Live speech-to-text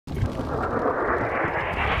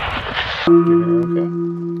Okay.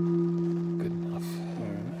 Good enough.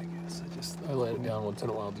 I guess I let it down once in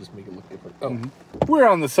a while just to make it look different. Oh. We're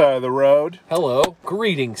on the side of the road. Hello.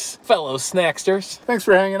 Greetings, fellow snacksters. Thanks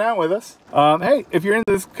for hanging out with us. Hey, if you're into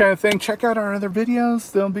this kind of thing, check out our other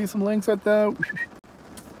videos. There'll be some links at the...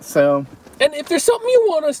 So... And if there's something you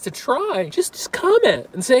want us to try, just comment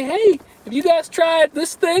and say, hey, have you guys tried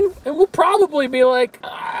this thing? And we'll probably be like,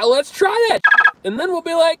 let's try that. And then we'll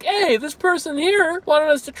be like, hey, this person here wanted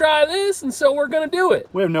us to try this, and so we're going to do it.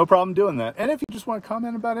 We have no problem doing that. And if you just want to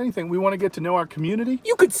comment about anything, we want to get to know our community.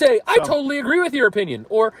 You could say, I totally agree with your opinion.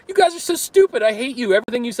 Or, you guys are so stupid, I hate you,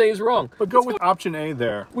 everything you say is wrong. But go with option A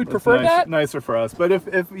there. We'd prefer that. Nicer for us. But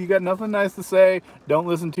if you got nothing nice to say, don't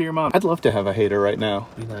listen to your mom. I'd love to have a hater right now.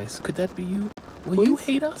 Be nice. Could that be you? Will you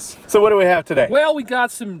hate us? So what do we have today? Well, we got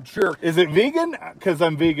some jerky. Is it vegan? Because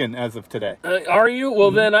I'm vegan as of today. Are you? Well,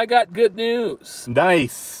 then I got good news.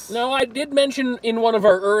 Nice. Now, I did mention in one of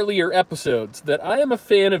our earlier episodes that I am a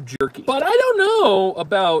fan of jerky. But I don't know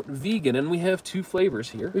about vegan, and we have two flavors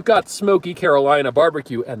here. We've got smoky Carolina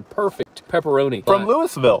barbecue and perfect pepperoni. From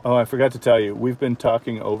Louisville. Oh, I forgot to tell you, we've been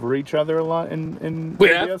talking over each other a lot in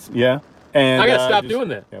videos. Yeah. And I gotta stop doing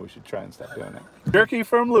that. Yeah, we should try and stop doing that. Jerky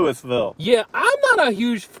from Louisville. Yeah, I'm not a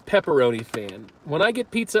huge pepperoni fan. When I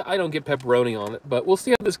get pizza, I don't get pepperoni on it, but we'll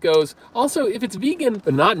see how this goes. Also, if it's vegan,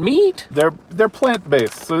 but not meat. They're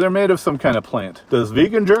plant-based, so they're made of some kind of plant. Does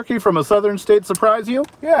vegan jerky from a southern state surprise you?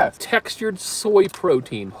 Yes. Textured soy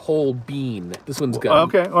protein, whole bean. This one's got...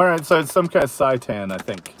 Okay, all right, so it's some kind of seitan, I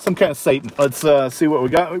think. Some kind of Satan. Let's see what we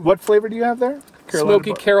got. What flavor do you have there?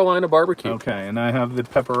 Smoky Carolina barbecue. Okay, and I have the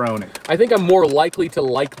pepperoni. I think I'm more likely to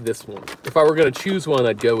like this one. If I were going to choose one,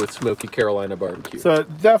 I'd go with smoky Carolina barbecue. So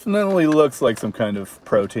it definitely looks like some kind of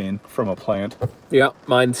protein from a plant. Yeah,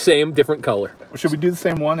 mine same, different color. Should we do the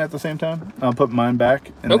same one at the same time? I'll put mine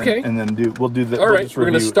back. And okay. Then we'll do the... All right, we're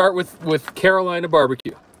going to start with Carolina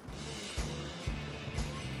barbecue.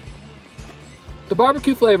 The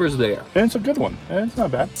barbecue flavor is there. And it's a good one. It's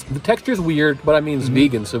not bad. The texture's weird, but I mean, it's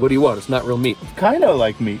vegan, so what do you want? It's not real meat. Kind of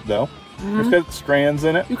like meat, though. It's got strands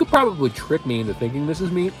in it. You could probably trick me into thinking this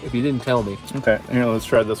is meat if you didn't tell me. Okay, here, let's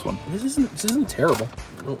try this one. This isn't terrible.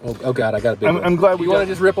 Oh God, I got a big one. I'm glad we You want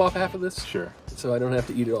to just rip off half of this? Sure. So I don't have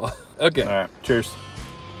to eat it all. Okay. All right, cheers.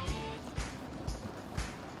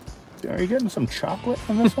 Are you getting some chocolate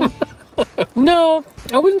on this one? No,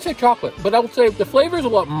 I wouldn't say chocolate, but I would say the flavor is a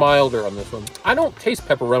lot milder on this one. I don't taste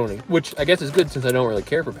pepperoni, which I guess is good since I don't really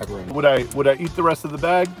care for pepperoni. Would I eat the rest of the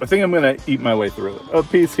bag? I think I'm gonna eat my way through it. A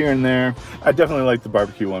piece here and there. I definitely like the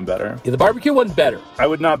barbecue one better. Yeah, the barbecue one's better. I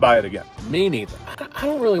would not buy it again. Me neither. I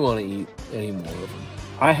don't really want to eat any more of them.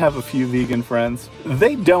 I have a few vegan friends.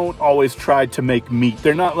 They don't always try to make meat.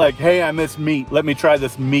 They're not like, hey, I miss meat. Let me try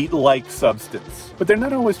this meat-like substance. But they're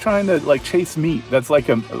not always trying to like chase meat. That's I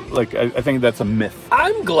think that's a myth.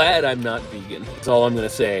 I'm glad I'm not vegan. That's all I'm gonna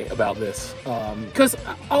say about this. Because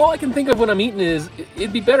all I can think of when I'm eating is,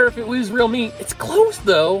 it'd be better if it was real meat. It's close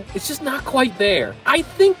though. It's just not quite there. I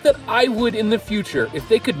think that I would in the future, if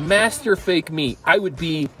they could master fake meat, I would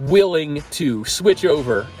be willing to switch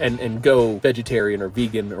over and go vegetarian or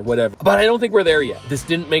vegan or whatever. But I don't think we're there yet. This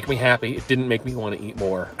didn't make me happy. It didn't make me want to eat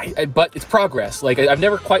more. But it's progress. Like I've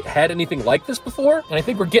never quite had anything like this before, and I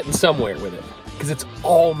think we're getting somewhere with it. Because it's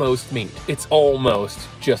almost meat. It's almost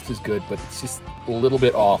just as good, but it's just a little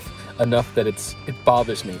bit off enough that it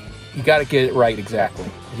bothers me. You got to get it right exactly.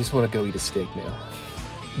 I just want to go eat a steak now.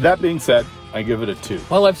 That being said, I give it a 2.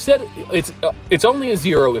 Well, I've said it's only a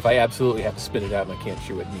 0 if I absolutely have to spit it out and I can't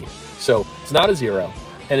chew it neat. So it's not a 0,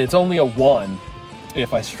 and it's only a 1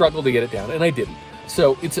 if I struggle to get it down, and I didn't.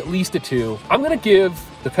 So it's at least a 2. I'm gonna give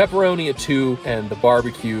the pepperoni a 2 and the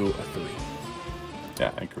barbecue a 3.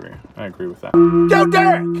 Yeah, I agree with that. Yo,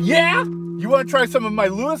 Derek! Yeah? You want to try some of my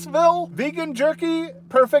Louisville vegan jerky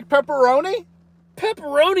perfect pepperoni?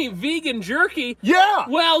 Pepperoni vegan jerky? Yeah!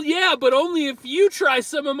 Well, yeah, but only if you try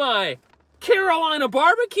some of my Carolina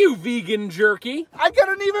barbecue vegan jerky. I got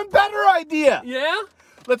an even better idea! Yeah?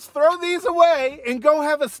 Let's throw these away and go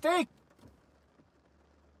have a steak.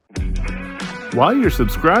 While you're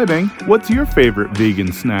subscribing, what's your favorite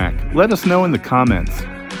vegan snack? Let us know in the comments.